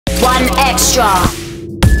and extra.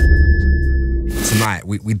 Tonight,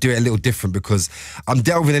 we do it a little different because I'm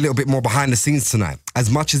delving a little bit more behind the scenes tonight. As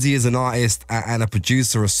much as he is an artist and a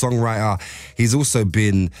producer, a songwriter, he's also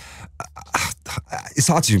been, it's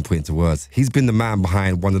hard to even put into words. He's been the man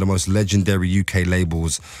behind one of the most legendary UK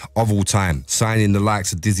labels of all time, signing the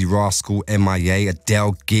likes of Dizzy Rascal, MIA,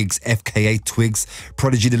 Adele, Giggs, FKA, Twigs,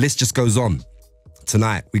 Prodigy, the list just goes on.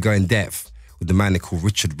 Tonight, we go in depth with the man they call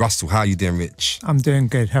Richard Russell. How are you doing, Rich? I'm doing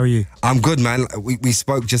good. How are you? I'm good, man. We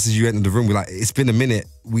spoke just as you entered the room. We're like, it's been a minute.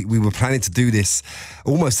 We were planning to do this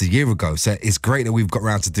almost a year ago, so it's great that we've got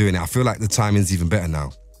around to doing it. I feel like the timing's even better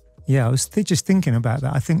now. Yeah, I was just thinking about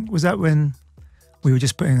that. I think, was that when we were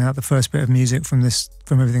just putting out the first bit of music from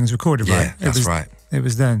everything's recorded, right? Yeah, that's right. It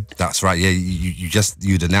was then. That's right. Yeah,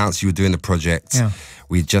 you'd announced you were doing the project. Yeah.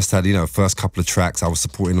 We just had, first couple of tracks I was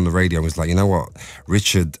supporting on the radio. I was like, you know what,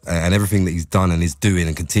 Richard and everything that he's done and is doing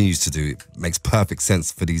and continues to do, it makes perfect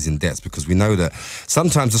sense for these in-depths, because we know that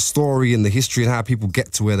sometimes the story and the history and how people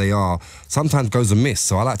get to where they are sometimes goes amiss.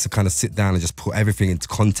 So I like to kind of sit down and just put everything into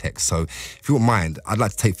context. So if you wouldn't mind, I'd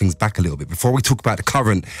like to take things back a little bit. Before we talk about the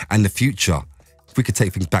current and the future, if we could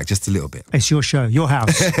take things back just a little bit. It's your show, your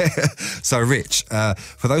house. So, Rich,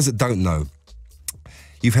 for those that don't know,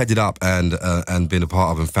 you've headed up and been a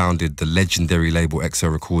part of and founded the legendary label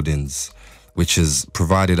XO Recordings, which has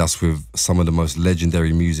provided us with some of the most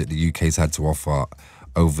legendary music the UK's had to offer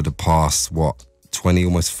over the past, 20,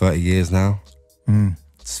 almost 30 years now?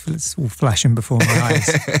 It's all flashing before my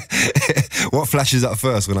eyes. What flashes up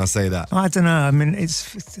first when I say that? I don't know.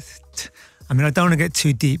 I mean, I don't want to get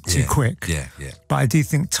too deep too quick. Yeah. But I do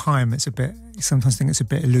think time, sometimes think it's a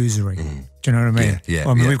bit illusory. Do you know what I mean? Yeah.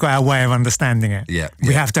 Well, I mean, we've got our way of understanding it. Yeah.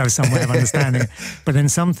 We have to have some way of understanding it. But then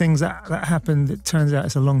some things that happened, it turns out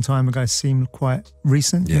it's a long time ago, seem quite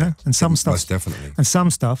recent, you know? And some stuff, most definitely. And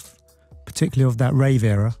some stuff, particularly of that rave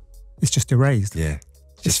era, it's just erased. Yeah.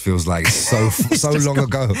 Just feels like so long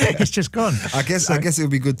ago. It's just gone. I guess it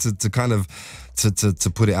would be good to kind of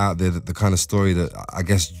to put it out there, that the kind of story that I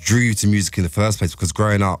guess drew you to music in the first place. Because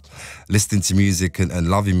growing up, listening to music and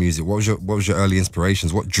loving music, what was your early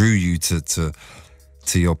inspirations? What drew you to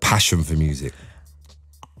your passion for music?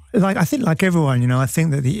 I think like everyone, I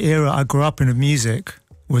think that the era I grew up in of music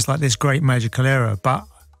was like this great magical era, but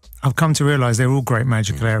I've come to realise they're all great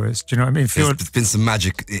magical eras. Do you know what I mean? There's been some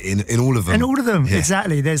magic in all of them. In all of them, yeah.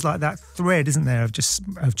 Exactly. There's like that thread, isn't there, of just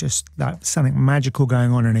that something magical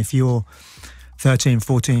going on. And if you're 13,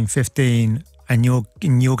 14, 15, and you're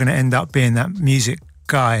going to end up being that music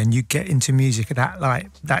guy, and you get into music at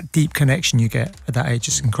that deep connection you get at that age,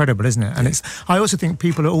 it's incredible, isn't it? And I also think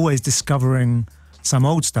people are always discovering some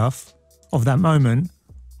old stuff of that moment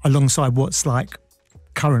alongside what's like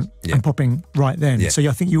current and popping right then. Yeah. So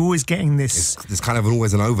I think you're always getting this. There's kind of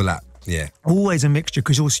always an overlap. Yeah. Always a mixture,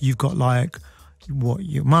 because also you've got like what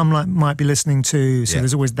your mum might be listening to. So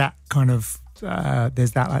there's always that kind of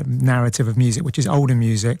there's that like narrative of music, which is older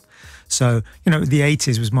music. So the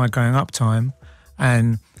 80s was my growing up time,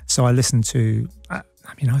 and so I listened to. I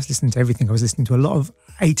was listening to everything. I was listening to a lot of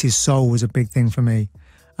 80s soul was a big thing for me.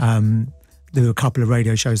 There were a couple of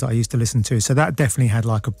radio shows that I used to listen to, so that definitely had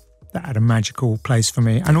that had a magical place for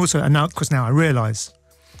me. And also, because now I realise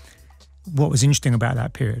what was interesting about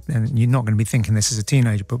that period, and you're not going to be thinking this as a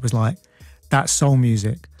teenager, but it was like that soul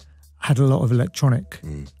music had a lot of electronic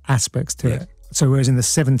aspects to it. So whereas in the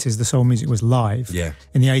 70s, the soul music was live,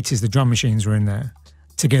 in the 80s, the drum machines were in there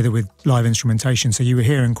together with live instrumentation. So you were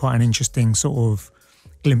hearing quite an interesting sort of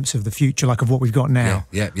glimpse of the future, like of what we've got now.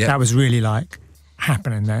 Yeah. That was really like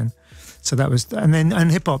happening then. So that was,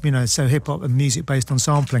 and hip hop, so hip hop and music based on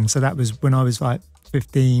sampling. So that was when I was like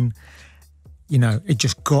 15, it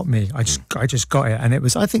just got me. I just got it. And it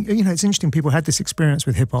was, I think, it's interesting. People had this experience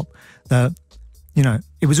with hip hop that,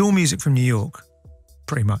 it was all music from New York,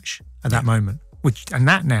 pretty much at that moment, and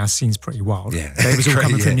that now seems pretty wild. Yeah. It was all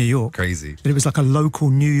coming from New York. Crazy. But it was like a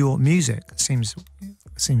local New York music. It seems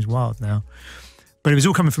wild now. But it was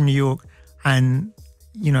all coming from New York, and,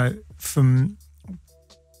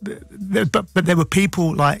 but there were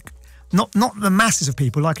people like not the masses of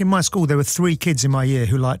people. Like in my school, there were 3 kids in my year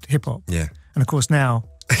who liked hip hop. Yeah, and of course now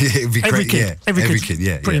it'd be every kid, pretty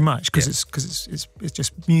yeah. much, because it's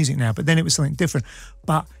just music now. But then it was something different.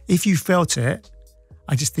 But if you felt it,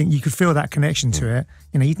 I just think you could feel that connection to it.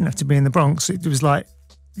 You didn't have to be in the Bronx. It was like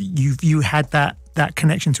you had that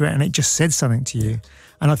connection to it, and it just said something to you.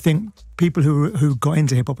 And I think people who got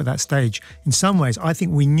into hip hop at that stage, in some ways, I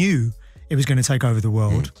think we knew it was going to take over the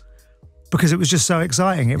world because it was just so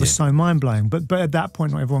exciting. It was so mind-blowing. But at that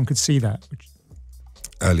point, not everyone could see that.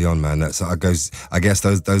 Early on, man. I guess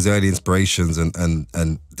those early inspirations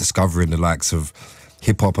and discovering the likes of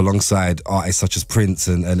hip hop alongside artists such as Prince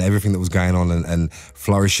and everything that was going on and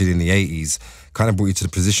flourishing in the 80s kind of brought you to the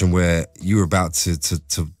position where you were about to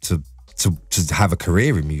have a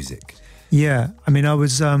career in music. Yeah, I mean, I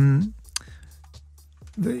was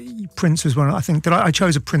Prince was one. I think that I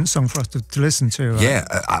chose a Prince song for us to listen to. Yeah,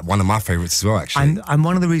 one of my favorites as well, actually. And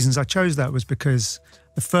one of the reasons I chose that was because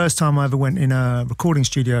the first time I ever went in a recording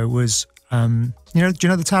studio was, do you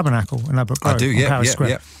know the Tabernacle in Ladbroke Grove? I do, yeah, Paris yeah, Square.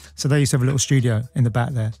 yeah. So they used to have a little studio in the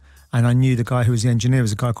back there, and I knew the guy who was the engineer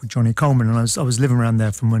was a guy called Johnny Coleman, and I was living around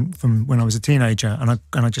there from when I was a teenager, and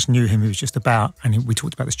I just knew him. He was just about, and we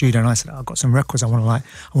talked about the studio, and I said, I've got some records I want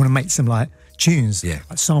to make some like tunes, yeah,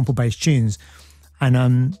 like sample based tunes,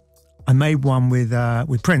 and I made one with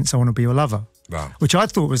Prince, I Want to Be Your Lover, wow, which I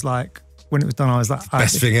thought was like, when it was done, I was like,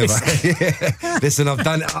 best thing ever. Yeah. Listen, I've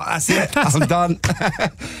done it. That's it. I'm done.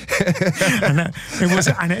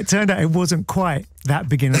 and it turned out it wasn't quite that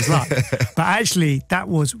beginner's luck. But actually,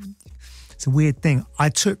 it's a weird thing. I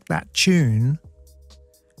took that tune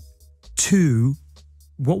to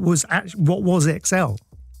what was XL.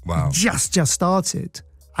 Wow. Just started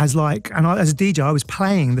as as a DJ, I was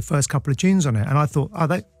playing the first couple of tunes on it, and I thought,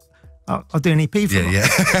 I'll do an EP for them. Yeah.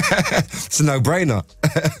 It's a no-brainer.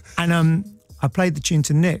 And I played the tune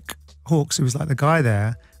to Nick Hawkes, who was like the guy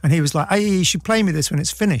there, and he was like, "Hey, you should play me this when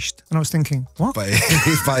it's finished." And I was thinking, "What?" But it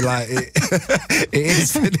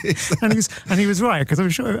is finished. and he was right, because I'm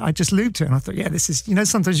sure I just looped it, and I thought, "Yeah, this is."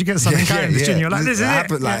 Sometimes you get something going in the tune, you're like, "This is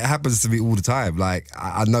it." It happens to me all the time. Like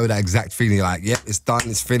I know that exact feeling. Like, yeah, it's done,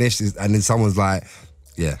 it's finished, and then someone's like,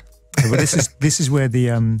 "Yeah." But this is where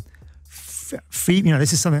the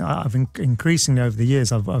this is something I've increasingly over the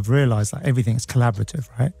years I've realised, like everything is collaborative,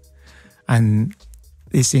 right? And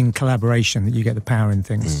it's in collaboration that you get the power in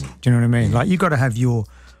things. Do you know what I mean? Like, you got to have your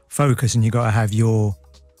focus and you got to have your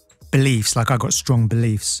beliefs. Like, I got strong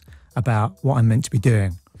beliefs about what I'm meant to be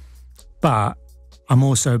doing, but I'm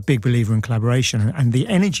also a big believer in collaboration and the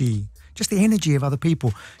energy, just the energy of other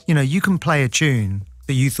people. You can play a tune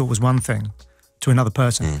that you thought was one thing to another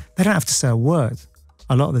person. They don't have to say a word.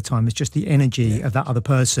 A lot of the time, it's just the energy of that other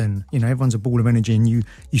person. Everyone's a ball of energy, and you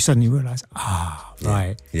suddenly realise,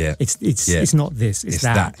 right, it's not this, it's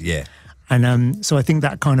that. Yeah. And so I think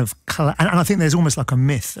that kind of, and I think there's almost like a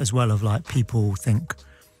myth as well of like people think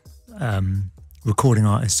recording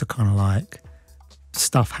artists are kind of like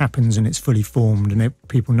stuff happens and it's fully formed and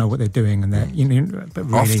people know what they're doing, and they're but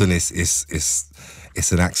really, often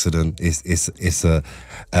it's an accident. It's a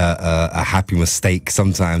happy mistake.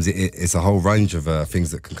 Sometimes it's a whole range of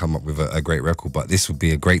things that can come up with a great record. But this would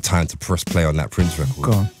be a great time to press play on that Prince record.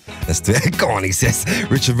 Go on. Let's do it. Go on, he says.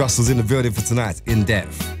 Richard Russell's in the building for tonight. In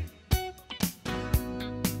Depth.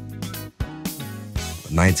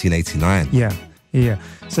 1989. Yeah.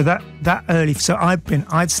 So that early. So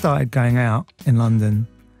I'd started going out in London,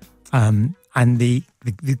 and the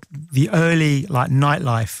early like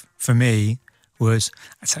nightlife for me was,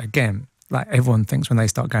 so again, like everyone thinks when they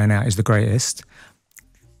start going out is the greatest.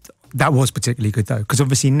 That was particularly good though, because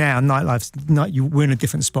obviously now we're in a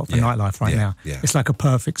different spot for nightlife right now. Yeah. It's like a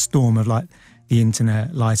perfect storm of like the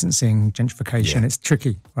internet, licensing, gentrification. Yeah. It's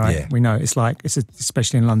tricky, right? Yeah. We know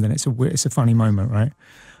especially in London, it's a funny moment, right?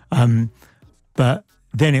 But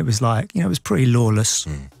then it was like, it was pretty lawless,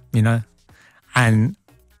 and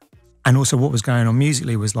also what was going on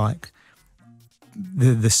musically was like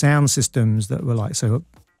the sound systems that were like, so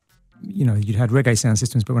you'd had reggae sound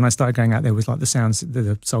systems, but when I started going out, there was like the sounds,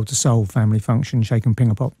 the Soul to Soul, Family Function, Shake and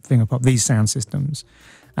Finger Pop, these sound systems,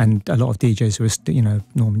 and a lot of DJs who are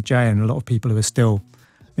Norman Jay and a lot of people who are still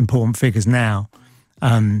important figures now.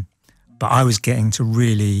 But I was getting to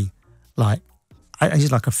really like, I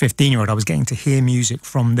was like a 15-year-old, I was getting to hear music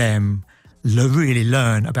from them, really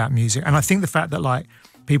learn about music. And I think the fact that like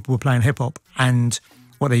people were playing hip hop and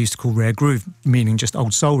what they used to call rare groove, meaning just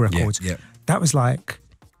old soul records, that was like,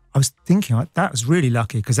 I was thinking like, that was really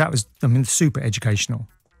lucky, because that was, super educational.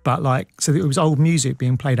 But like, so it was old music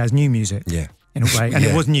being played as new music in a way. And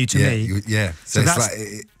it was new to me. Yeah. So it's like,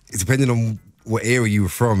 it's depending on what era you were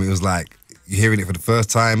from, it was like, you're hearing it for the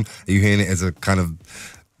first time, are you hearing it as a kind of,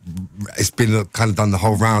 it's been kind of done the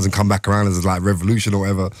whole rounds and come back around as like revolution or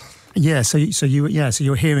whatever. Yeah, so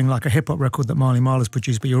you're hearing like a hip hop record that Marley Marl has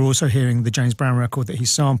produced, but you're also hearing the James Brown record that he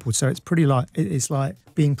sampled. So it's pretty like, it's like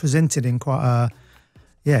being presented in quite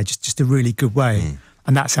just a really good way.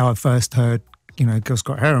 And that's how I first heard, Gil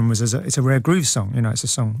Scott Heron was it's a rare groove song. It's a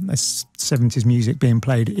song, it's 70s music being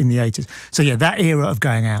played in the 80s. So yeah, that era of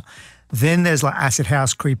going out. Then there's like acid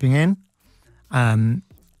house creeping in,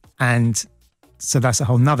 and so that's a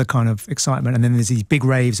whole nother kind of excitement. And then there's these big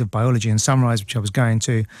raves of Biology and Sunrise, which I was going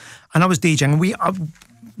to. And I was DJing. And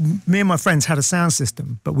me and my friends had a sound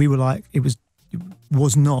system, but we were like, it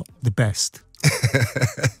was not the best.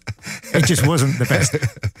 It just wasn't the best.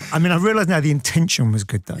 I mean, I realise now the intention was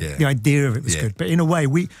good though. Yeah. The idea of it was good, but in a way,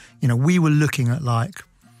 we were looking at like,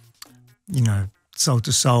 Soul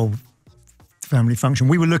to Soul, Family Function.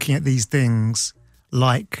 We were looking at these things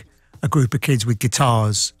like a group of kids with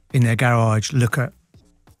guitars in their garage look at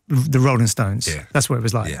the Rolling Stones. Yeah. That's what it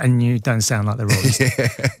was like. Yeah. And you don't sound like the Rolling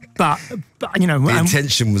Stones. But the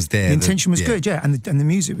intention was there. The intention was good, yeah. And the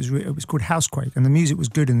music was it was called Housequake, and the music was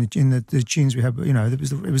good in the tunes we had. But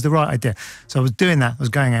it was the right idea. So I was doing that. I was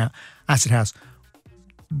going out, Acid House,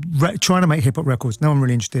 trying to make hip hop records. No one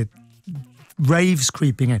really interested. Rave's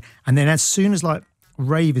creeping in, and then as soon as like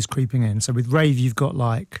rave is creeping in. So with rave, you've got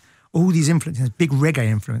like all these influences, big reggae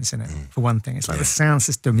influence in it, for one thing. It's like the sound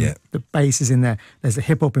system, the bass is in there, there's the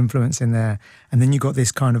hip-hop influence in there, and then you've got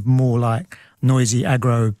this kind of more like noisy,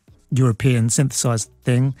 aggro, European synthesized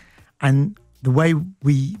thing. And the way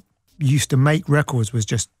we used to make records was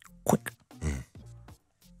just quick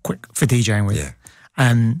for DJing with. Yeah.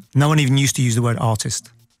 And no one even used to use the word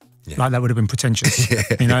artist. Yeah. Like that would have been pretentious.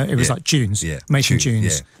 It was like tunes, making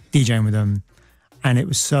tunes, DJing with them. And it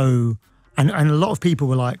was so... And a lot of people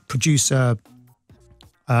were like producer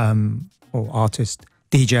or artist,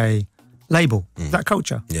 DJ, label. That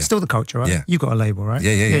culture. Yeah. Still the culture, right? Yeah. You've got a label, right?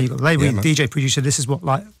 Yeah. You've got a label, DJ, producer. This is what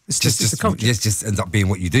like, this is the culture. Yes, just ends up being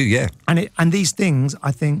what you do, yeah. And these things,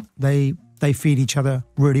 I think they feed each other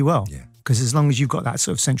really well. Yeah. Because as long as you've got that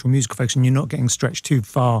sort of central musical focus and you're not getting stretched too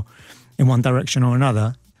far in one direction or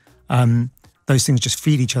another, those things just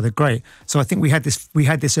feed each other great. So I think we had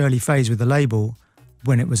this early phase with the label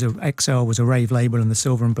when it was XL was a rave label and the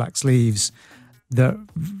silver and black sleeves, that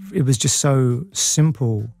it was just so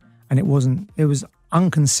simple and it was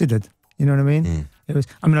unconsidered. You know what I mean?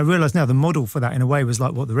 I realise now the model for that in a way was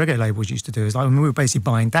like what the reggae labels used to do. Is like, we were basically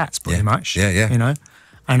buying DATs pretty much. Yeah.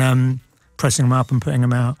 And pressing them up and putting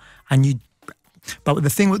them out. But the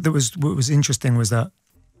thing what was interesting was that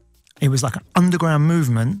it was like an underground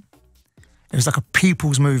movement. It was like a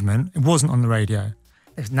people's movement. It wasn't on the radio.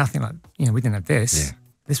 There's nothing like, we didn't have this. Yeah.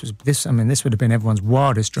 This would have been everyone's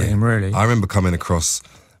wildest dream, really. I remember coming across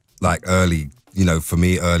like early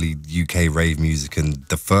UK rave music, and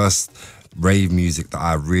the first rave music that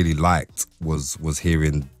I really liked was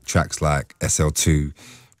hearing tracks like SL2,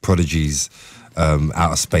 Prodigy's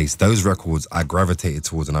Outer Space. Those records I gravitated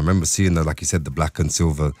towards, and I remember seeing like you said, the black and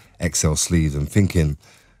silver XL sleeves and thinking,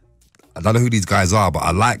 I don't know who these guys are, but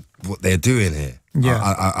I like what they're doing here.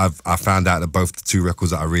 Yeah, I found out that both the two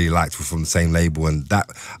records that I really liked were from the same label, and that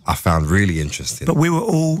I found really interesting. But we were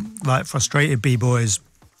all like frustrated b-boys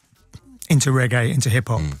into reggae, into hip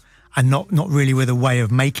hop, and not really with a way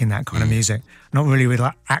of making that kind of music, not really with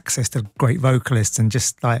like access to great vocalists, and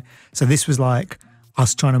just like, so this was like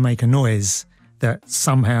us trying to make a noise that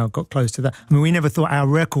somehow got close to that. I mean, we never thought our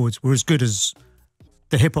records were as good as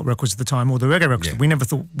the hip hop records at the time or the reggae records. Yeah. We never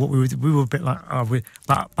thought what we were a bit like,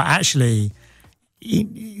 but actually,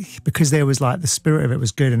 because there was like the spirit of it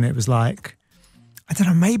was good, and it was like, I don't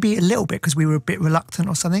know, maybe a little bit because we were a bit reluctant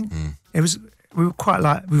or something. We were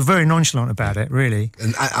very nonchalant about it, really.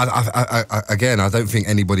 And I again, I don't think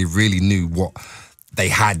anybody really knew what they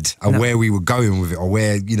had and where we were going with it, or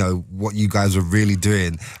where, what you guys were really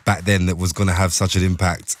doing back then that was going to have such an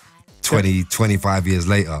impact 20, 25 years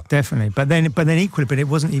later. Definitely. But then equally, but it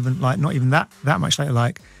wasn't even like, not even that much later.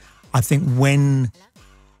 Like, I think when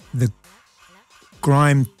the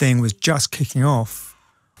grime thing was just kicking off,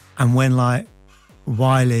 and when like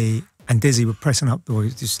Wiley and Dizzy were pressing up,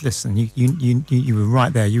 just listen, you were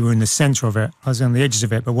right there, you were in the centre of it, I was on the edges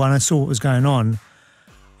of it, but when I saw what was going on,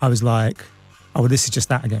 I was like, oh, well, this is just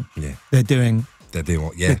that again. Yeah. They're doing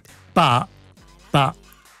what, yeah. But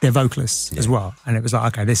they're vocalists as well, and it was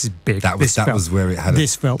like, okay, this is big. That was where it had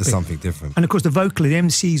something different. And of course, the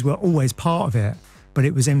MCs were always part of it, but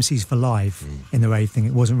it was MCs for live in the rave thing.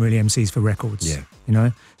 It wasn't really MCs for records.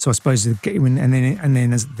 Yeah. So I suppose and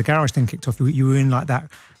then as the garage thing kicked off, you were in like that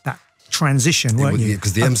transition, weren't you?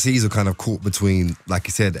 Because the MCs are kind of caught between, like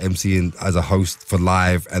you said, MCing as a host for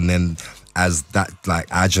live, and then as that, like,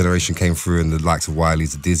 our generation came through and the likes of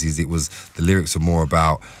Wiley's, the Dizzy's, it was, the lyrics were more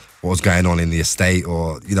about what was going on in the estate,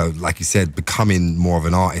 or, like you said, becoming more of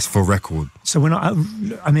an artist for record. So when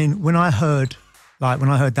I heard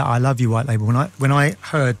that I Love You white label, when I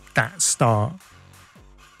heard that start,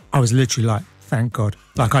 I was literally like, thank God.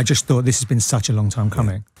 Like, I just thought this has been such a long time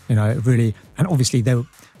coming, really. And obviously they were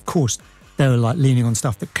like leaning on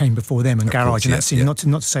stuff that came before them, and of garage course, and that scene. Not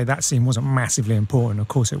to say that scene wasn't massively important, of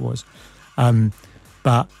course it was.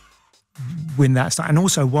 But when that started, and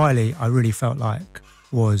also Wiley, I really felt like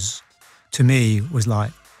was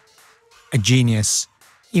like a genius,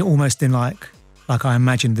 almost in like I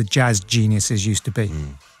imagine the jazz geniuses used to be.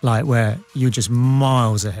 Like where you're just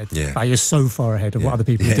miles ahead. Yeah. Like you're so far ahead of what other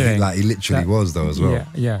people are doing. Like he literally was though as well. Yeah,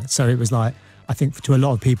 yeah. So it was like, I think to a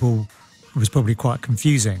lot of people, it was probably quite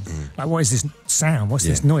confusing. Like, what is this sound? What's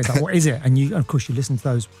this noise? Like, what is it? And of course, you listen to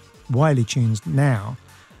those Wiley tunes now,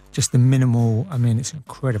 just the minimal, I mean, it's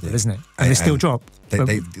incredible, isn't it? And they still drop.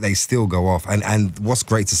 They still go off. And what's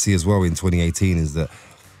great to see as well in 2018 is that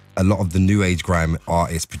a lot of the new age grime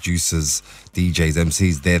artists, producers, DJs,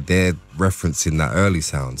 MCs, they're referencing that early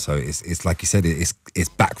sound. So it's like you said, it's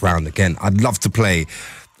background again. I'd love to play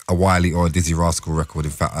a Wiley or a Dizzy Rascal record.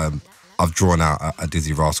 In fact, I've drawn out a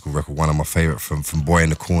Dizzy Rascal record, one of my favourite from Boy in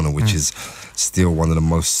the Corner, which is still one of the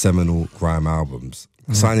most seminal grime albums.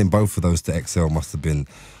 Signing both of those to XL must have been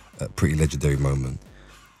a pretty legendary moment.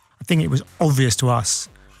 I think it was obvious to us,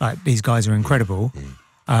 like, these guys are incredible.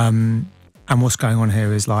 And what's going on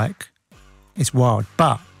here is like, it's wild.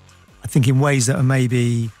 But I think in ways that are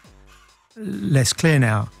maybe less clear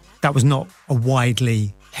now, that was not a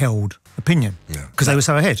widely held opinion. Because they were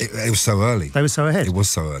so ahead. It was so early. They were so ahead. It was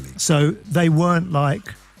so early. So they weren't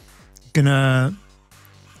like gonna,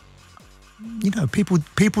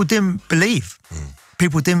 people didn't believe.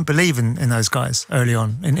 People didn't believe in those guys early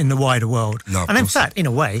on in the wider world. No, and in fact, in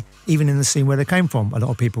a way, even in the scene where they came from, a lot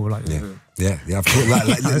of people were like, yeah. Of course,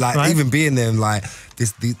 like right? Even being there, and like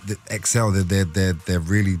the XL, they're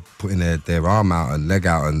really putting their arm out and leg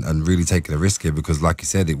out and really taking a risk here, because, like you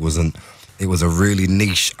said, it was a really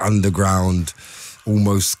niche underground,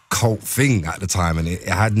 almost cult thing at the time, and it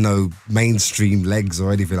had no mainstream legs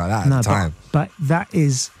or anything like that at the time. But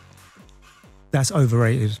that's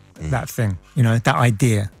overrated. That thing, that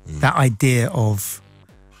idea of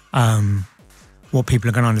what people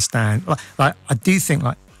are going to understand. Like I do think,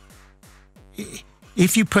 like,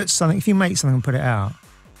 if you make something and put it out,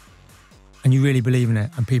 and you really believe in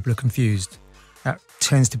it, and people are confused, that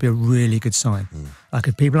tends to be a really good sign. Like,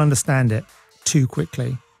 if people understand it too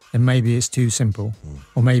quickly, then maybe it's too simple,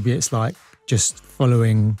 or maybe it's like just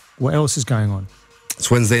following what else is going on. It's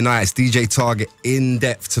Wednesday night. It's DJ Target In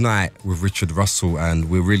Depth tonight with Richard Russell, and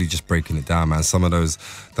we're really just breaking it down, man. Some of those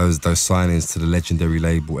signings to the legendary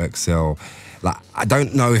label XL. Like, I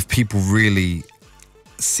don't know if people really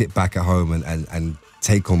sit back at home and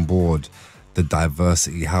take on board the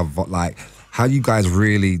diversity. How you guys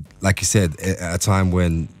really, like you said, at a time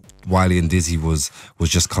when Wiley and Dizzy was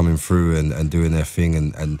just coming through and doing their thing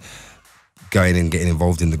and going and getting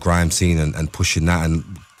involved in the grime scene and pushing that, and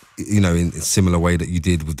in a similar way that you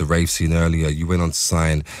did with the rave scene earlier, you went on to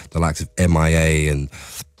sign the likes of MIA and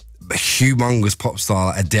a humongous pop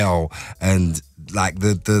star Adele, and like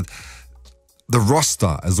the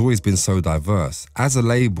roster has always been so diverse. As a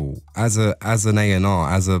label, as an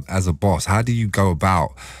A&R, as a boss, how do you go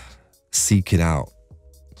about seeking out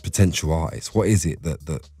potential artists? What is it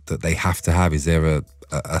that they have to have? Is there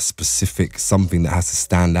a specific something that has to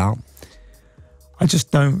stand out? I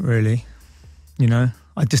just don't really,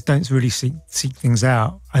 I just don't really seek things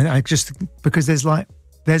out. I just, because there's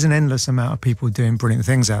an endless amount of people doing brilliant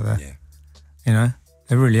things out there. Yeah.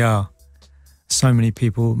 There really are. So many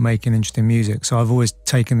people making interesting music. So I've always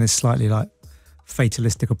taken this slightly like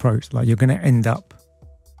fatalistic approach. Like, you're going to end up,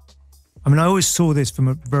 I mean, I always saw this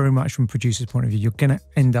very much from a producer's point of view. You're going to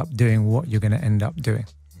end up doing what you're going to end up doing.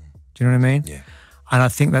 Do you know what I mean? Yeah. And I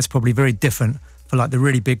think that's probably very different for like the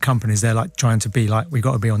really big companies. They're like trying to be like, we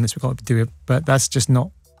got to be on this, we got to do it. But that's just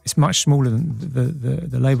not, it's much smaller than,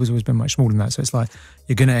 the label's always been much smaller than that. So it's like,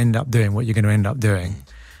 you're going to end up doing what you're going to end up doing.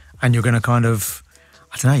 And you're going to kind of,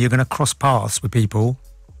 I don't know, you're going to cross paths with people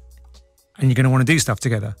and you're going to want to do stuff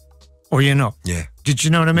together. Or you're not. Yeah. Did you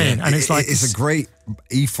know what I mean? Yeah. And it's a great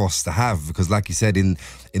ethos to have, because, like you said, in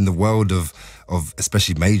the world of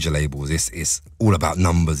especially major labels, it's all about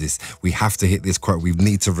numbers. We have to hit this quote. We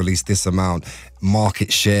need to release this amount,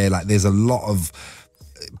 market share. Like, there's a lot of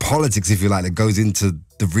politics, if you like, that goes into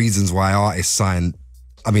the reasons why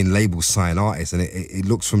labels sign artists, and it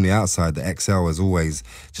looks from the outside that XL has always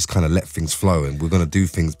just kind of let things flow, and we're going to do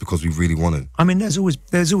things because we really want to. I mean, there's always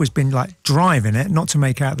been like drive in it, not to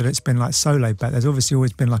make out that it's been like so laid back. There's obviously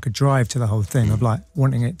always been like a drive to the whole thing of like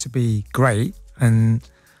wanting it to be great and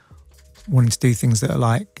wanting to do things that are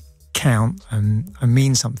like count and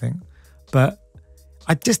mean something. But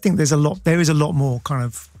I just think there is a lot more kind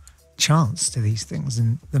of chance to these things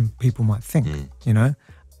than people might think,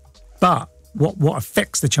 But what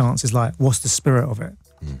affects the chance is like, what's the spirit of it?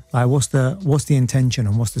 Like, what's the intention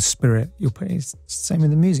and what's the spirit you're putting? It's the same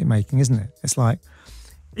with the music making, isn't it? It's like,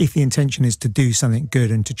 if the intention is to do something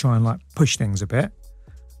good and to try and like push things a bit,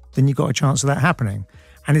 then you've got a chance of that happening.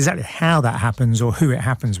 And exactly how that happens or who it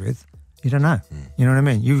happens with You don't know. You know what I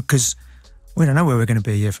mean? Because we don't know where we're going to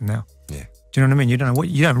be a year from now. Yeah. Do you know what I mean? You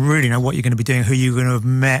don't really know what you're going to be doing, who you're going to have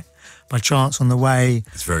met by chance on the way.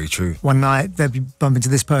 It's very true. One night they'll be bumping into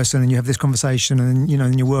this person and you have this conversation and, you know,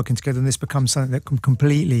 and you're working together and this becomes something that can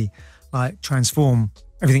completely like transform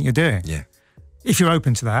everything you're doing. Yeah. If you're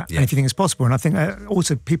open to that, Yeah. and if you think it's possible. And I think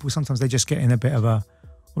also people sometimes they just get in a bit of a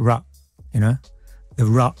rut, you know, the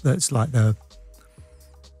rut that's like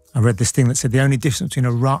I read this thing that said the only difference between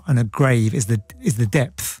a rut and a grave is the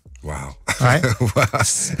depth. Wow. Right. Wow.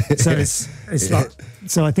 So it's like,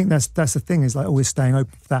 so I think that's the thing, is like always staying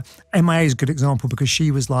open for that. MIA is a good example because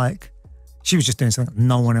she was just doing something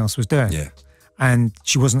no one else was doing. Yeah. And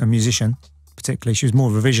she wasn't a musician particularly. She was more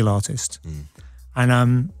of a visual artist. And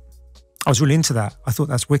I was really into that. I thought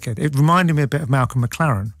that's wicked. It reminded me a bit of Malcolm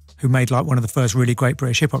McLaren, who made like one of the first really great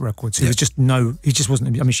British hip hop records. He just wasn't.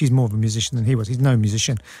 I mean, she's more of a musician than he was. He's no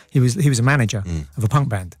musician. He was a manager of a punk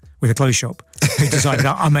band with a clothes shop. He decided,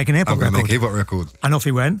 I'm making a hip hop record. I'm going to make a hip hop record. And off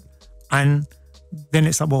he went. And then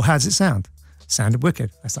it's like, well, how does it sound? It sounded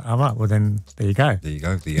wicked. I was like, all right, well then, there you go. There you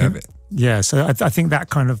go. There you have it. Yeah, so I think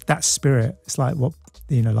that spirit, it's like what,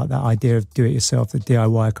 you know, like that idea of do it yourself, the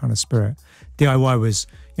DIY kind of spirit. DIY was,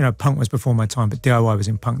 you know, punk was before my time, but DIY was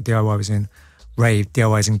in punk, DIY was in rave,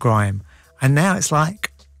 DIY was in grime. And now it's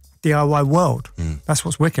like DIY world. That's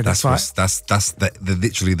what's wicked. That's the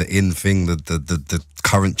literally the in thing, the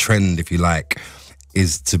current trend, if you like,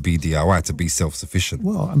 is to be DIY, to be self-sufficient.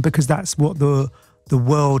 Well, and because that's what the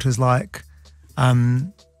world has like,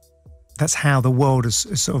 that's how the world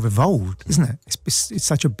has sort of evolved, isn't it? It's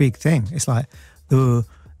such a big thing. It's like the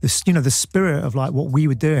spirit of like what we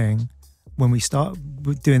were doing when we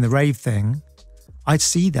started doing the rave thing. I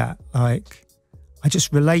see that, like, I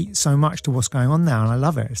just relate so much to what's going on now, and I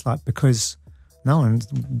love it. It's like, because no one's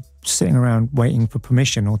sitting around waiting for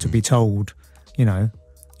permission or to be told, you know,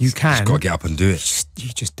 you can. You've got to get up and do it. You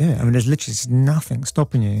just do it. I mean, there's literally nothing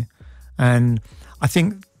stopping you. And I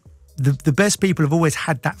think the best people have always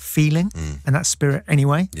had that feeling and that spirit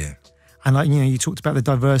anyway. Yeah. And like, you know, you talked about the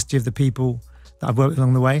diversity of the people that I've worked with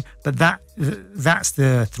along the way, but that's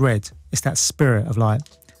the thread. It's that spirit of like,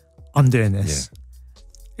 I'm doing this. Yeah.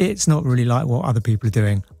 It's not really like what other people are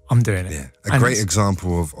doing. I'm doing it. Yeah. A great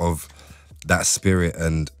example of that spirit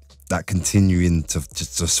and that continuing to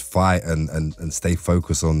just fight and stay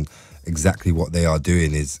focused on exactly what they are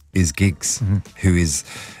doing is Giggs, who is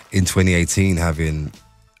in 2018 having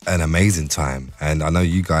an amazing time. And I know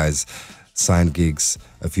you guys signed Giggs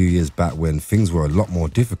a few years back when things were a lot more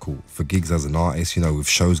difficult for Giggs as an artist, you know, with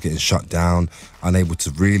shows getting shut down, unable to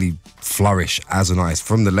really flourish as an artist.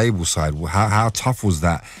 From the label side, how tough was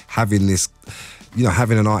that, having this, you know,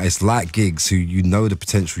 having an artist like Giggs who you know the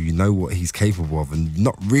potential, you know what he's capable of, and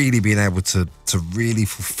not really being able to really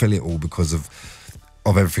fulfill it all because of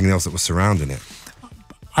everything else that was surrounding it?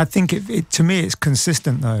 I think it to me it's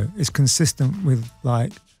consistent though. It's consistent with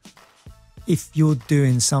like, if you're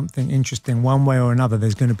doing something interesting one way or another,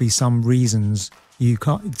 there's going to be some reasons you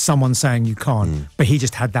can't. Someone's saying you can't, but he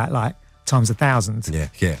just had that like times 1,000.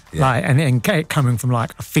 Yeah. Like, and coming from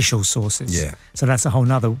like official sources. Yeah. So that's a whole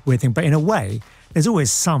nother weird thing. But in a way, there's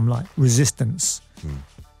always some like resistance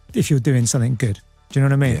if you're doing something good. Do you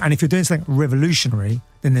know what I mean? Yeah. And if you're doing something revolutionary,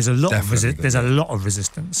 then there's a lot a lot of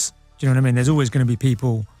resistance. Do you know what I mean? There's always going to be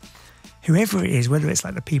people, whoever it is, whether it's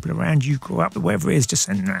like the people around you grew up with, whatever it is, just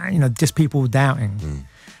saying, nah, you know, just people doubting.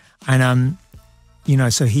 And you know,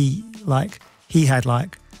 so he had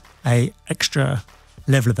like a extra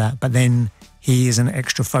level of that, but then he is an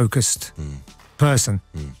extra focused person,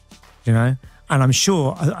 you know. And I'm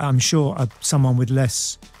sure someone with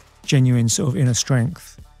less genuine sort of inner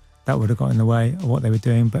strength, that would have got in the way of what they were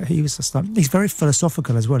doing. But he was just like, he's very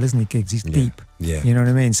philosophical as well, isn't he, Giggs? He's deep. Yeah. You know what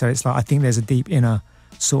I mean? So it's like, I think there's a deep inner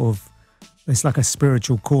sort of, it's like a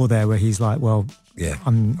spiritual core there where he's like, well,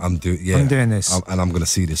 I'm doing this. And I'm going to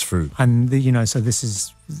see this through. And, you know, so this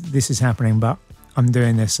is happening, but I'm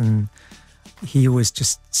doing this. And he always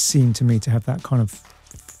just seemed to me to have that kind of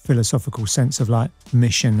philosophical sense of like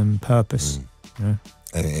mission and purpose. You know?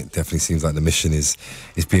 And it definitely seems like the mission is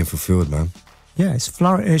being fulfilled, man. Yeah, it's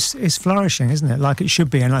flourishing, isn't it? Like it should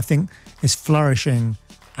be, and I think it's flourishing,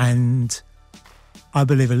 and I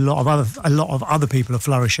believe a lot of other people are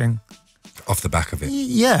flourishing off the back of it.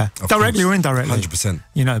 Yeah, of directly course. Or indirectly, 100%.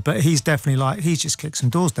 You know, but he's definitely like, he's just kicked some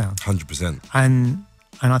doors down, 100%. And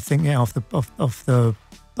I think off the.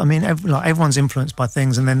 I mean, everyone's influenced by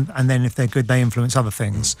things, and then if they're good, they influence other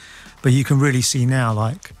things. But you can really see now,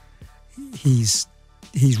 like he's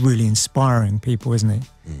really inspiring people, isn't he?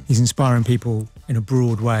 He's inspiring people in a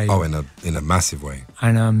broad way. Oh, in a massive way.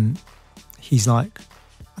 And he's like,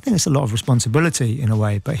 I think it's a lot of responsibility in a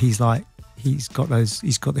way, but he's like, he's got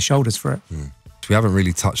the shoulders for it. We haven't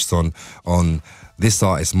really touched on this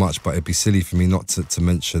artist much, but it'd be silly for me not to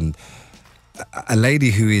mention a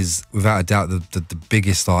lady who is without a doubt the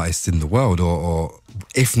biggest artist in the world, or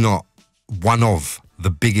if not one of the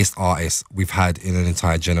biggest artists we've had in an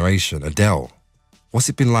entire generation, Adele. What's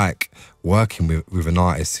it been like working with an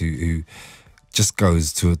artist who just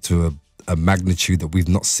goes to a magnitude that we've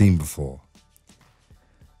not seen before?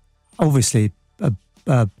 Obviously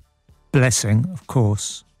a blessing, of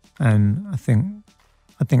course, and I think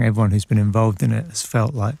everyone who's been involved in it has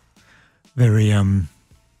felt like very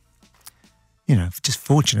just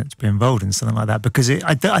fortunate to be involved in something like that, because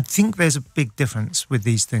I think there's a big difference with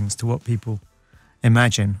these things to what people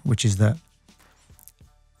imagine, which is that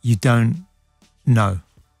you don't know.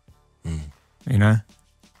 You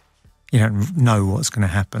don't know what's going to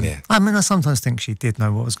happen. Yeah. I mean, I sometimes think she did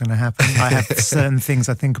know what was going to happen. I have certain things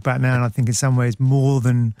I think about now, and I think in some ways more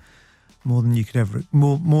than you could ever,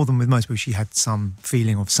 more than with most people, she had some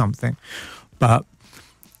feeling of something. But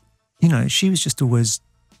she was just always.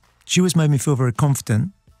 She always made me feel very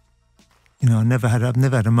confident. I've never had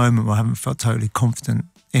a moment where I haven't felt totally confident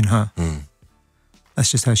in her. That's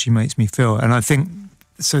just how she makes me feel, and I think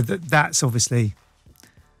so. That's obviously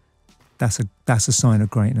that's a sign of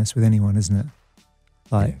greatness with anyone, isn't it?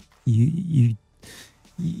 Like you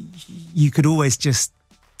could always just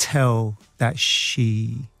tell that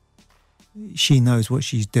she knows what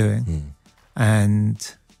she's doing,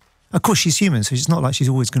 and of course she's human, so it's not like she's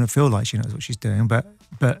always going to feel like she knows what she's doing, but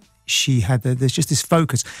she had there's just this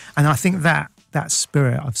focus, and I think that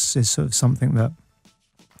spirit is sort of something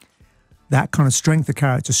that kind of strength of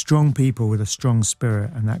character, strong people with a strong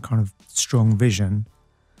spirit and that kind of strong vision.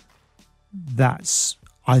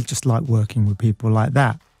 I just like working with people like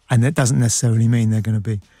that, and that doesn't necessarily mean they're going to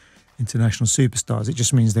be international superstars. It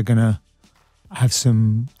just means they're going to have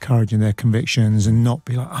some courage in their convictions and not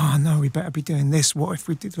be like, oh no, we better be doing this. What if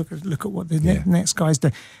we did look at what the next guy's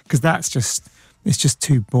doing? Because it's just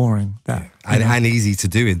too boring. And easy to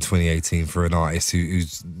do in 2018 for an artist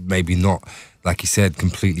who's maybe not, like you said,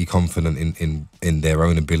 completely confident in their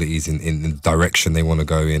own abilities, in the direction they want to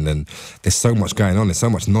go in. And there's so much going on, there's so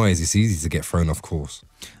much noise, it's easy to get thrown off course.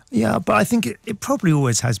 Yeah, but I think it probably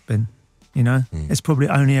always has been, It's probably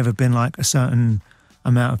only ever been like a certain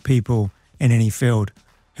amount of people in any field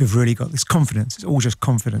who've really got this confidence. It's all just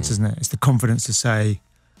confidence, isn't it? It's the confidence to say,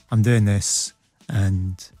 I'm doing this,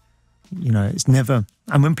 and it's never,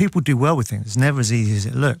 and when people do well with things, it's never as easy as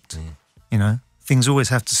it looked. Things always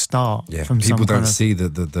have to start from people some don't see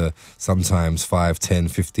the sometimes 5, 10,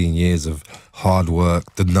 15 years of hard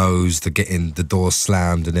work, the no's, the getting the door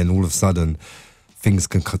slammed, and then all of a sudden things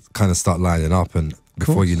can kind of start lining up, and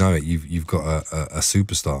before you know it, you've got a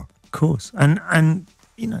superstar. Of course, and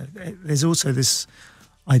there's also this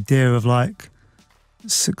idea of like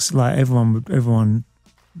everyone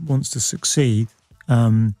wants to succeed,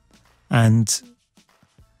 and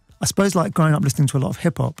I suppose like growing up listening to a lot of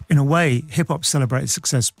hip hop, in a way, hip hop celebrated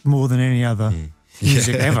success more than any other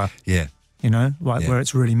music ever. Yeah, where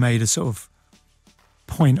it's really made a sort of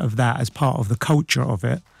point of that as part of the culture of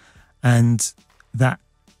it, and that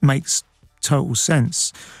makes total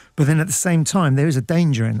sense. But then at the same time, there is a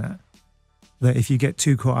danger in that if you get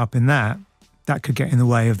too caught up in that could get in the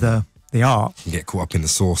way of the art. You get caught up in the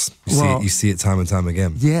sauce. You see it time and time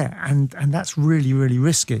again. Yeah, and that's really, really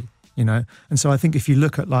risky, And so I think if you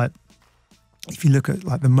look at like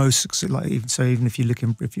the most, like even if you look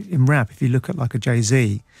in rap, if you look at like a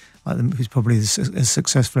Jay-Z, who's probably as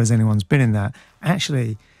successful as anyone's been in that,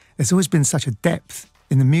 actually, there's always been such a depth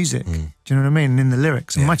in the music. Do you know what I mean? And in the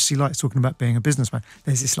lyrics, and much as he likes talking about being a businessman,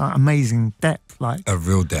 there's this like amazing depth, like a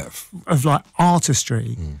real depth of like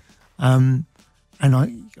artistry. And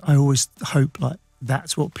I always hope like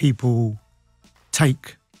that's what people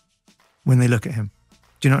take when they look at him.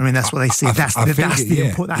 Do you know what I mean? That's what they see. That's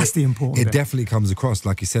the important It bit. definitely comes across,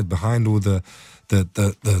 like you said, behind all the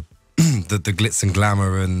glitz and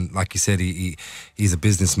glamour, and like you said, he's a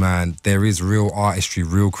businessman. There is real artistry,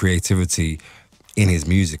 real creativity in his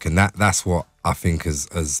music, and that's what I think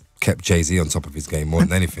has kept Jay-Z on top of his game more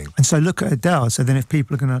than anything. And so look at Adele. So then if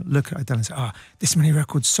people are going to look at Adele and say, this many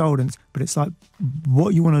records sold, but it's like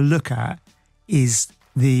what you want to look at is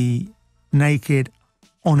the naked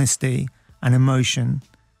honesty and emotion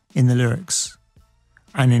in the lyrics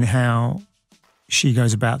and in how she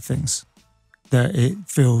goes about things, that it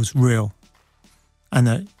feels real and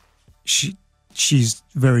that she's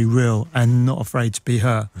very real and not afraid to be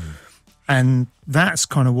her. And that's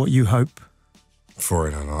kind of what you hope for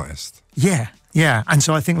an artist. Yeah. And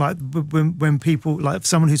so I think like when people, like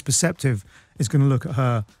someone who's perceptive is going to look at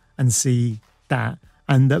her and see that,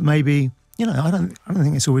 and that maybe, you know, I don't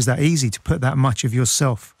think it's always that easy to put that much of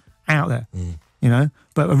yourself out there, you know.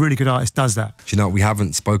 But a really good artist does that. Do you know, we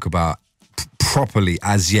haven't spoke about properly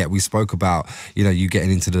as yet. We spoke about, you know, you getting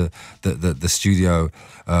into the studio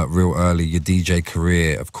real early, your DJ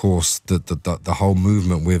career, of course, the whole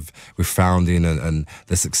movement with founding and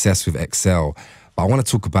the success with Excel. But I want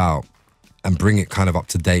to talk about and bring it kind of up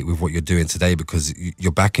to date with what you're doing today, because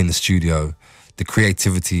you're back in the studio. The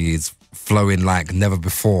creativity is flowing like never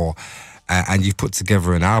before, and you've put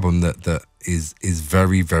together an album that is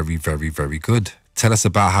very, very, very, very good. Tell us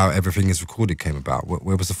about how Everything Is Recorded came about.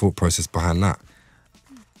 Where was the thought process behind that?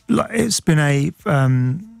 It's been a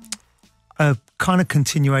kind of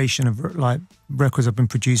continuation of like records I've been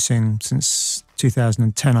producing since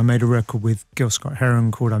 2010. I made a record with Gil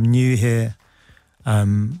Scott-Heron called I'm New Here,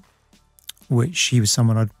 which he was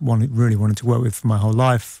someone I'd really wanted to work with for my whole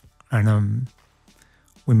life. And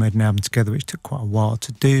we made an album together, which took quite a while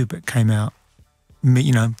to do, but came out,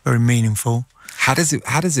 you know, very meaningful. How do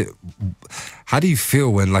you feel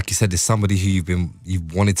when, like you said, there's somebody who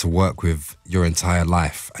you've wanted to work with your entire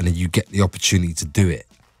life, and then you get the opportunity to do it?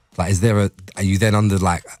 Like, are you then under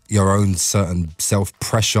like your own certain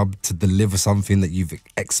self-pressure to deliver something that you've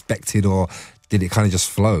expected, or did it kind of just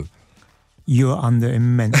flow? You're under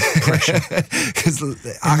immense pressure. Because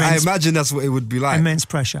I imagine that's what it would be like. Immense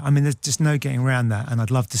pressure. I mean, there's just no getting around that. And I'd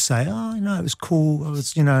love to say, oh, you know, it was cool. I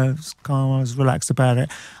was, you know, it was calm. I was relaxed about it.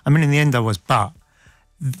 I mean, in the end, I was. But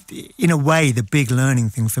in a way, the big learning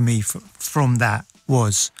thing for me from that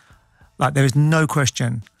was, like, there is no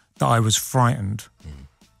question that I was frightened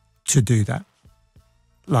to do that.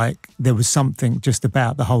 Like, there was something just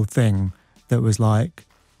about the whole thing that was like,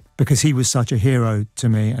 because he was such a hero to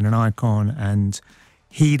me and an icon, and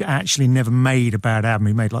he'd actually never made a bad album.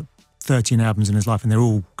 He made like 13 albums in his life, and they're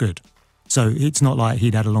all good. So it's not like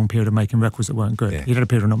he'd had a long period of making records that weren't good. Yeah. He'd had a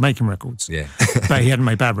period of not making records, but he hadn't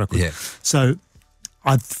made bad records. Yeah. So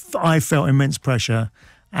I felt immense pressure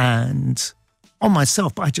and on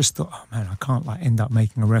myself, but I just thought, oh man, I can't like end up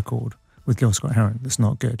making a record with Gil Scott-Heron that's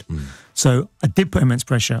not good. So I did put immense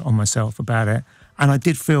pressure on myself about it, and I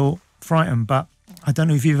did feel frightened, but I don't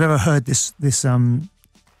know if you've ever heard this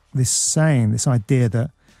saying, this idea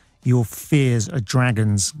that your fears are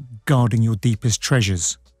dragons guarding your deepest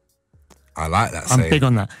treasures. I like that saying. I'm big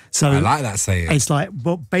on that. So I like that saying. It's like,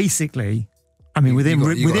 well, basically, I mean, within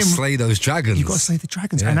you got to slay those dragons. You've got to slay the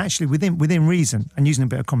dragons, and actually within reason and using a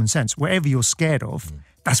bit of common sense, whatever you're scared of,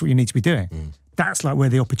 that's what you need to be doing. That's like where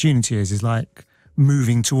the opportunity is like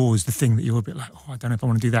moving towards the thing that you're a bit like, oh, I don't know if I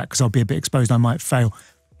want to do that because I'll be a bit exposed. I might fail.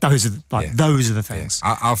 Those are the things.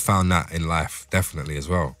 Yeah. I've found that in life definitely as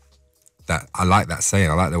well. That I like that saying.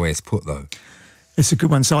 I like the way it's put though. It's a good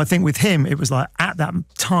one. So I think with him, it was like at that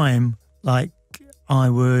time, like I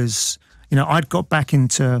was, you know, I'd got back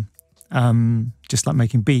into just like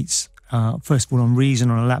making beats. First of all on Reason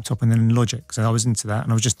on a laptop, and then in Logic. So I was into that,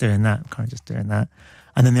 and I was just doing that, kind of just doing that.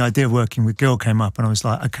 And then the idea of working with Gil came up, and I was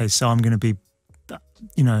like, okay, so I'm going to be,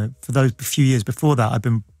 you know, for those few years before that, I've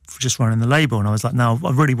been just running the label, and I was like, no,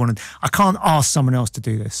 I can't ask someone else to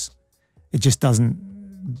do this. It just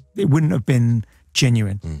wouldn't have been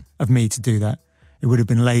genuine of me to do that. It would have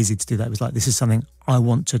been lazy to do that. It was like, this is something I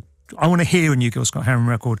want to hear a new Gil Scott-Heron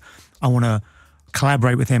record. I want to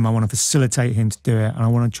collaborate with him. I want to facilitate him to do it, and I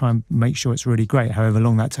want to try and make sure it's really great, however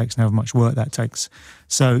long that takes and however much work that takes.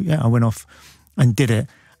 So yeah, I went off and did it,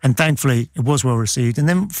 and thankfully it was well received. And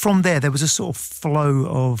then from there was a sort of flow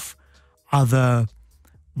of other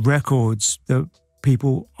records that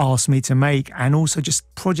people asked me to make, and also just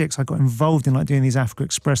projects I got involved in, like doing these Africa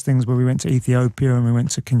Express things where we went to Ethiopia and we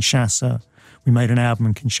went to Kinshasa. We made an album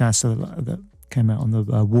in Kinshasa that came out on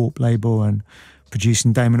the Warp label, and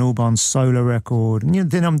producing Damon Albarn's solo record. And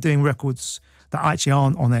then I'm doing records that actually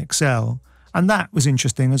aren't on XL, and that was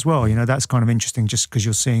interesting as well. You know, that's kind of interesting just because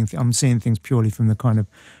I'm seeing things purely from the kind of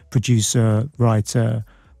producer, writer,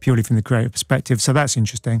 purely from the creative perspective. So that's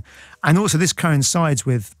interesting. And also this coincides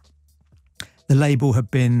with the label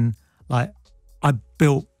had been like, I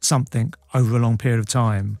built something over a long period of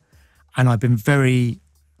time, and I've been very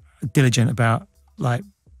diligent about like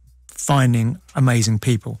finding amazing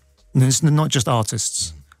people. And it's not just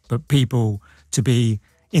artists, but people to be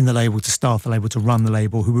in the label, to staff the label, to run the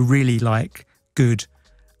label, who were really like good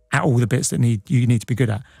at all the bits that you need to be good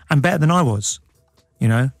at, and better than I was. You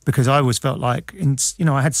know, because I always felt like, you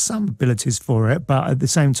know, I had some abilities for it, but at the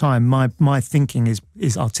same time, my thinking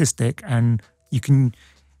is artistic, and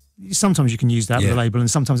sometimes you can use that with a label, and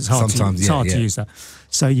sometimes it's hard to use that.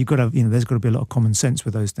 So you've got to, you know, there's got to be a lot of common sense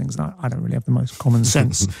with those things, and I don't really have the most common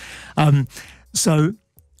sense. So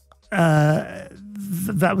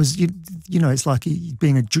that was you know, it's like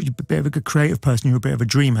being a bit of a good creative person. You're a bit of a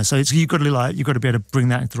dreamer, so you've got to be able to bring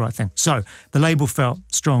that into the right thing. So the label felt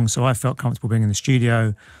strong, so I felt comfortable being in the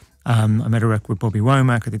studio. I made a record with Bobby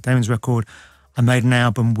Womack. I did Damon's record. I made an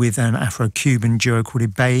album with an Afro-Cuban duo called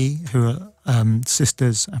Ibeyi, who are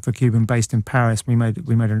sisters, Afro-Cuban, based in Paris. We made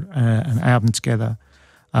an album together,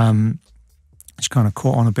 which kind of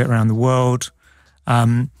caught on a bit around the world.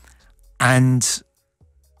 And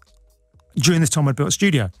during this time, I built a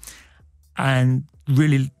studio, and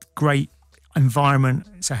really great environment.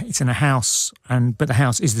 It's in a house, but the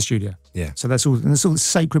house is the studio. Yeah. So that's all. And it's all a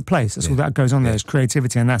sacred place. That's all that goes on there. Is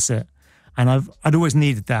creativity, and that's it. And I'd always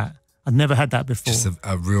needed that. I'd never had that before. Just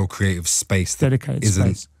a real creative space, dedicated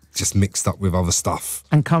isn't space, just mixed up with other stuff,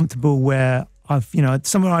 and comfortable where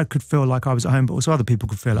somewhere I could feel like I was at home, but also other people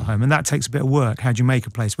could feel at home, and that takes a bit of work. How do you make a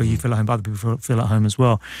place where you feel at home, but other people feel at home as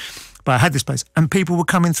well? But I had this place, and people were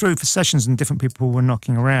coming through for sessions, and different people were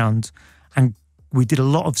knocking around, and we did a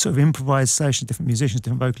lot of sort of improvised sessions, different musicians,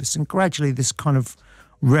 different vocalists, and gradually this kind of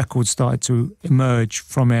record started to emerge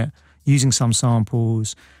from it, using some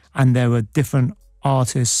samples, and there were different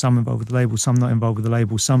artists, some involved with the label, some not involved with the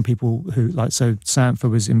label, some people who, like, so Sampha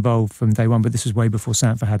was involved from day one, but this was way before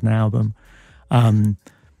Sampha had an album.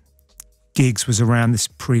 Gigs was around, this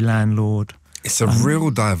pre-Landlord. It's a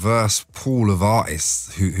real diverse pool of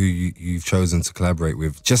artists who you've chosen to collaborate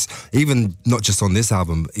with. Just even not just on this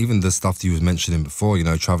album, even the stuff that you was mentioning before. You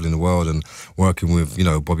know, traveling the world and working with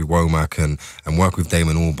Bobby Womack and work with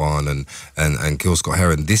Damon Albarn and Gil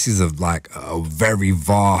Scott-Heron. This is a very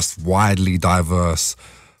vast, widely diverse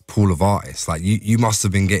pool of artists. Like you must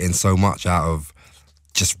have been getting so much out of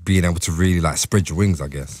just being able to really like spread your wings, I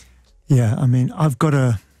guess. Yeah, I mean, I've got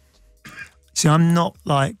to see. I'm not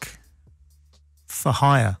like for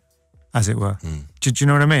hire, as it were. Do you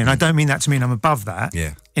know what I mean? I don't mean that to mean I'm above that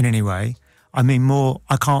in any way. I mean more,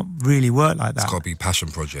 I can't really work like that. It's got to be passion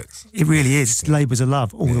projects. It really is. It's labours of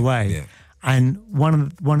love all the way. Yeah. And one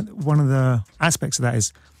of the aspects of that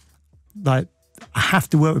is, like, I have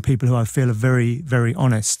to work with people who I feel are very, very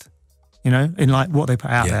honest, in like what they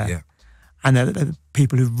put out there. Yeah. And they're the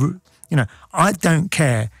people who, I don't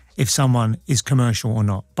care if someone is commercial or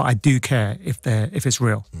not, but I do care if it's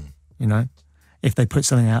real, if they put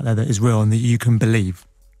something out there that is real and that you can believe.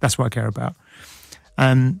 That's what I care about.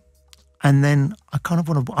 And then I kind of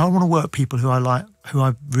want to work with people who I like, who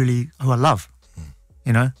I love,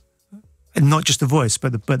 and not just the voice,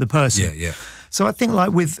 but the person. Yeah. So I think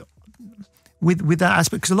like with that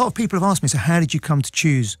aspect, because a lot of people have asked me, so how did you come to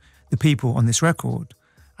choose the people on this record?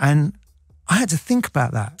 And I had to think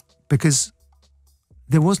about that because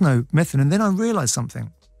there was no method. And then I realized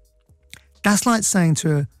something. That's like saying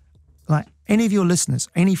to any of your listeners,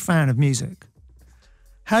 any fan of music,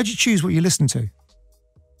 how do you choose what you listen to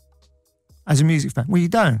as a music fan? Well, you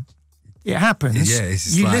don't. It happens. Yeah,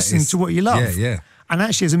 you listen to what you love. Yeah. And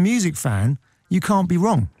actually, as a music fan, you can't be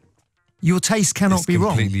wrong. Your taste cannot be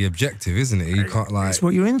wrong. It's completely objective, isn't it? You can't It's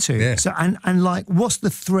what you're into. Yeah. So and like, what's the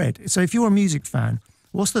thread? So if you're a music fan,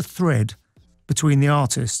 what's the thread between the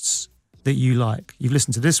artists that you like? You've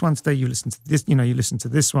listened to this one today. You listened to this. You listened to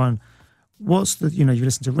this one. What's the? You've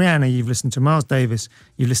listened to Rihanna. You've listened to Miles Davis.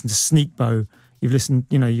 You've listened to Sneakbo. You've listened.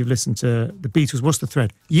 You've listened to the Beatles. What's the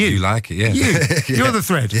thread? You like it, yeah. You're the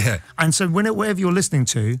thread. Yeah. And so whatever you're listening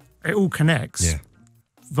to, it all connects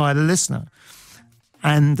via the listener,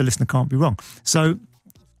 and the listener can't be wrong. So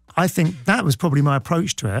I think that was probably my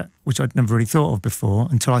approach to it, which I'd never really thought of before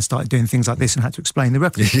until I started doing things like this and had to explain the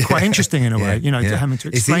record. It's quite interesting in a way, having to explain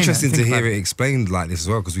it. It's interesting to hear it explained like this as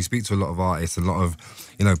well, because we speak to a lot of artists, a lot of,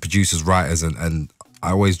 producers, writers, and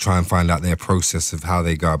I always try and find out their process of how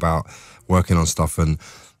they go about working on stuff, and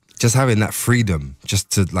just having that freedom,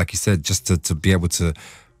 just to, like you said, just to be able to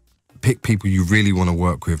pick people you really want to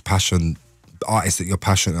work with, artists that you're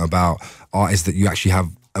passionate about, artists that you actually have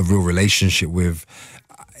a real relationship with.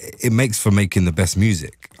 It makes for making the best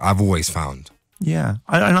music, I've always found. Yeah,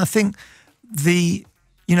 and I think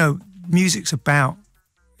music's about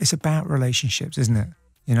relationships, isn't it?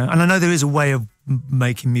 And I know there is a way of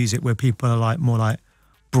making music where people are like more like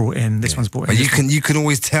brought in. This one's brought in. But you can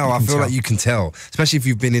always tell. I feel like you can tell, especially if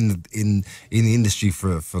you've been in the industry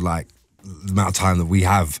for like the amount of time that we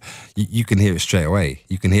have. You can hear it straight away.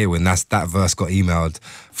 You can hear when that verse got emailed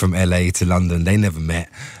from LA to London. They never met.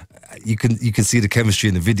 You can see the chemistry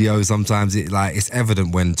in the video. Sometimes it's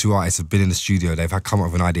evident when two artists have been in the studio. They've come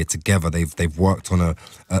up with an idea together. They've worked on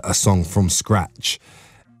a song from scratch.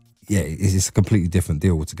 Yeah, it's a completely different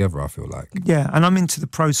deal altogether, I feel like. Yeah, and I'm into the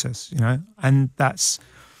process, and that's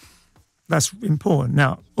important.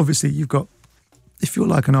 Now, obviously, if you're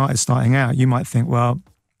like an artist starting out, you might think, well,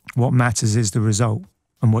 what matters is the result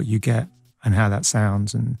and what you get and how that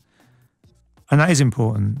sounds, and that is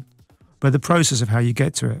important. But the process of how you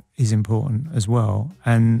get to it is important as well,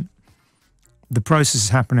 and the process is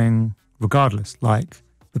happening regardless. Like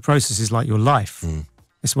the process is like your life.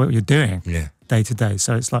 It's what you're doing day to day.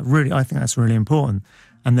 So it's like really, I think that's really important.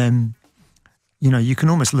 And then, you know, you can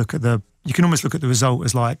almost look at the result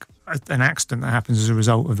as like an accident that happens as a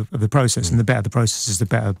result of the process. And the better the process is, the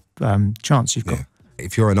better chance you've got.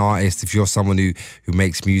 If you're an artist, if you're someone who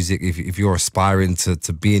makes music, if you're aspiring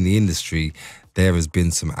to be in the industry, there has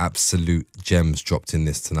been some absolute gems dropped in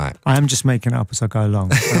this tonight. I am just making it up as I go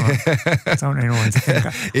along. I don't want anyone to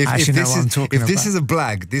think I actually know what I'm talking about. If this is a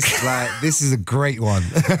blag, this is a great one.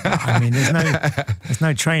 I mean, there's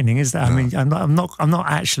no training, is there? No. I mean, I'm not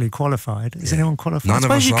actually qualified. Is anyone qualified? None I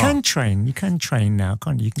suppose of us you can train. You can train now,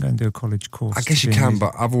 can't you? You can go and do a college course. I guess you can,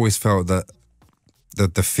 but I've always felt that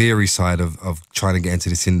the theory side of trying to get into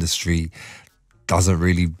this industry doesn't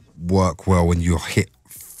really work well when you're hit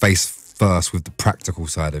face first with the practical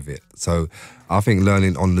side of it. So I think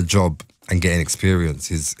learning on the job and getting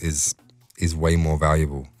experience is way more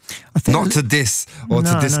valuable. Not to diss or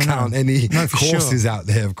to discount any courses out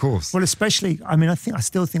there, of course. Well, especially, I mean, I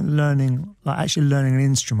still think learning, like actually learning an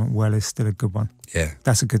instrument well is still a good one. Yeah.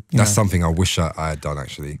 That's a good, that's something I wish I had done,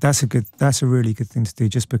 actually. That's a really good thing to do,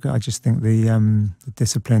 just because I just think the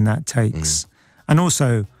discipline that takes. And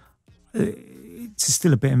also, it's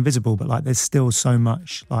still a bit invisible, but like there's still so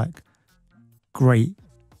much like great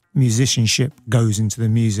musicianship goes into the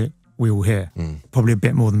music we all hear. Probably a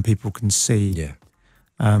bit more than people can see. Yeah.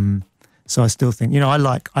 So I still think, you know, I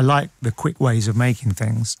like the quick ways of making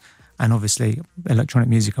things, and obviously electronic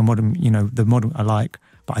music and modern, you know, the modern I like,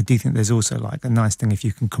 but I do think there's also like a nice thing if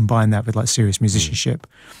you can combine that with like serious musicianship,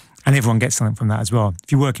 and everyone gets something from that as well.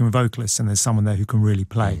 If you're working with vocalists and there's someone there who can really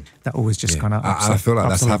play, that always just kind of I feel like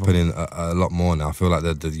that's happening a lot more now. I feel like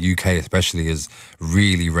the UK especially has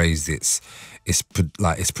really raised its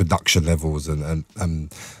production levels and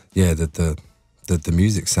the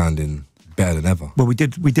music sounding better than ever. Well, we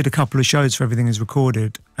did a couple of shows for Everything Is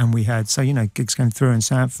Recorded, and we had, so you know, gigs came through in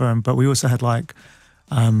Sanford, but we also had like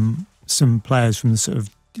some players from the sort of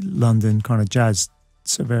London kind of jazz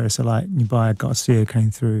sort of area. So like Nubia Garcia came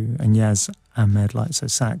through, and Yaz Ahmed, like so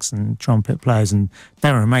sax and trumpet players, and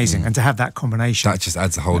they were amazing. And to have that combination, that just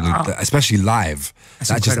adds a whole new, especially live. That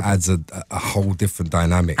incredible. Just adds a whole different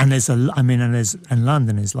dynamic. And and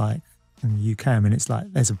London is like, in the UK, I mean, it's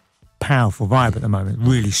like there's a powerful vibe at the moment,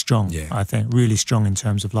 really strong. I think really strong in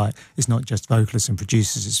terms of like, it's not just vocalists and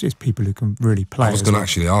producers, it's people who can really play. I was going to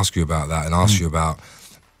actually ask you about that and ask you about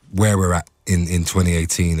where we're at in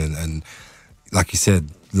 2018, and like you said,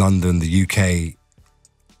 London, the UK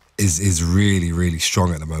is really, really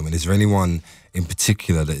strong at the moment. Is there anyone in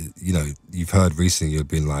particular that, you know, you've heard recently you've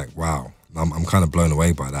been like, wow, I'm kind of blown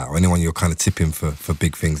away by that, or anyone you're kind of tipping for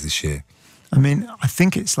big things this year? I mean, I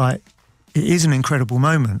think it's like, it is an incredible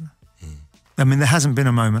moment. I mean, there hasn't been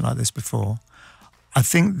a moment like this before. I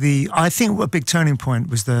think a big turning point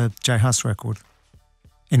was the J Hus record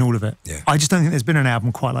in all of it. Yeah. I just don't think there's been an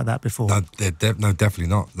album quite like that before. No, definitely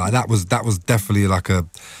not. Like that was definitely like a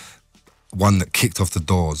one that kicked off the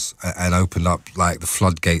doors and opened up like the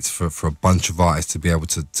floodgates for a bunch of artists to be able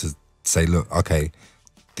to say, look, okay,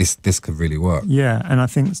 this could really work. Yeah, and I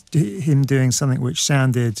think him doing something which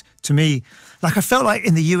sounded to me like, I felt like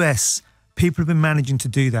in the US, people have been managing to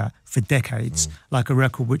do that for decades, like a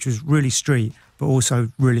record which was really street, but also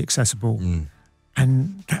really accessible.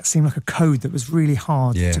 And that seemed like a code that was really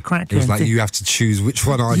hard to crack. It was like you have to choose which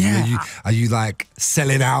one are you. Are you like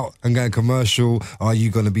selling out and going commercial? Or are you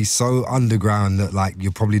going to be so underground that like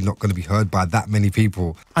you're probably not going to be heard by that many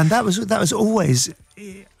people? And that was always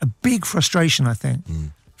a big frustration, I think,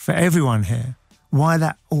 for everyone here. Why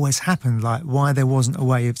that always happened, like why there wasn't a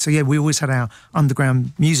way of. So yeah, we always had our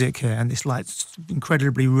underground music here, and this like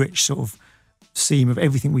incredibly rich sort of seam of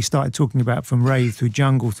everything we started talking about, from rave through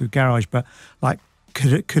jungle through garage. But like,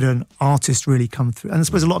 could an artist really come through? And I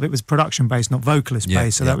suppose a lot of it was production based, not vocalist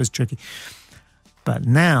based, so that was tricky. But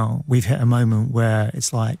now we've hit a moment where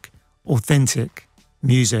it's like authentic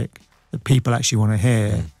music that people actually want to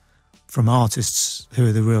hear from artists who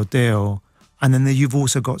are the real deal. And then you've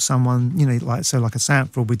also got someone, you know, like a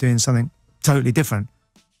Sanford will be doing something totally different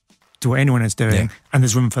to what anyone is doing, and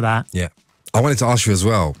there's room for that. Yeah. I wanted to ask you as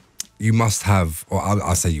well, you must have, or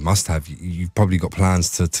I'll say you must have, you've probably got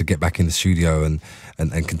plans to get back in the studio and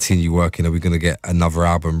continue working. Are we going to get another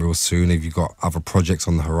album real soon? Have you got other projects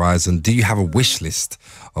on the horizon? Do you have a wish list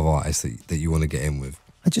of artists that you want to get in with?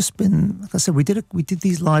 I've just been, like I said, we did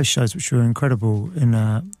these live shows which were incredible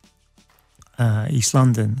in East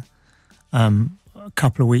London. a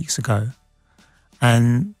couple of weeks ago,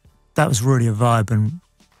 and that was really a vibe and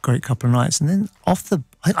great couple of nights. And then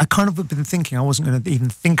I kind of had been thinking I wasn't going to even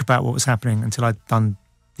think about what was happening until I'd done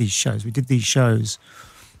these shows. We did these shows,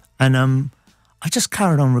 and I just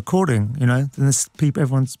carried on recording, you know. And there's people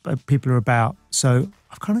are about, so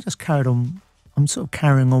I've kind of just carried on. I'm sort of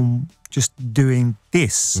carrying on, just doing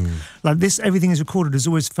this. Like this, everything is recorded. Has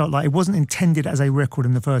always felt like it wasn't intended as a record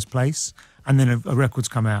in the first place, and then a record's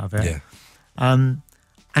come out of it. Yeah.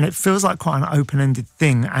 And it feels like quite an open-ended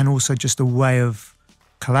thing, and also just a way of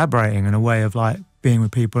collaborating and a way of like being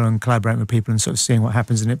with people and collaborating with people and sort of seeing what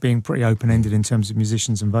happens, and it being pretty open-ended in terms of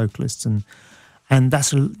musicians and vocalists. And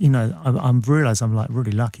that's, you know, I've realised I'm like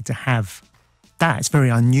really lucky to have that. It's very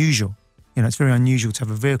unusual. You know, it's very unusual to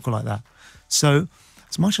have a vehicle like that. So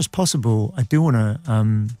as much as possible, I do want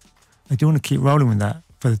to keep rolling with that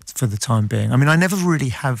for the time being. I mean, I never really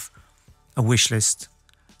have a wish list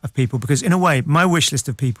of people, because in a way, my wish list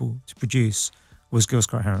of people to produce was Gil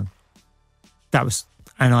Scott-Heron. That was,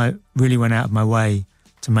 and I really went out of my way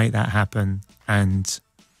to make that happen and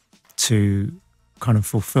to kind of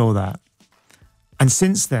fulfill that. And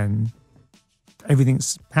since then,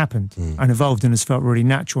 everything's happened and evolved and has felt really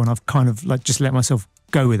natural, and I've kind of like just let myself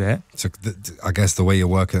go with it. So I guess the way you're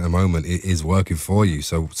working at the moment, it is working for you.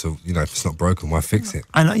 So you know, if it's not broken, why fix it?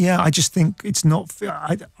 And yeah, I just think it's not.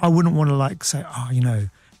 I wouldn't want to like say, oh, you know,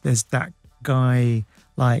 there's that guy,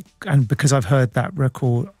 like, and because I've heard that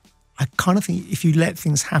record, I kind of think if you let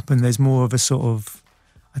things happen, there's more of a sort of,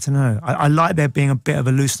 I don't know. I like there being a bit of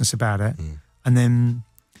a looseness about it, and then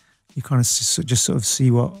you kind of just sort of see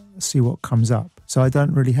what comes up. So I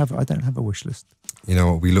don't have a wish list. You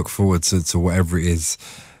know, we look forward to whatever it is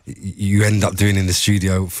you end up doing in the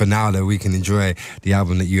studio. For now, though, we can enjoy the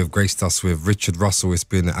album that you have graced us with. Richard Russell, it's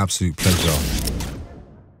been an absolute pleasure.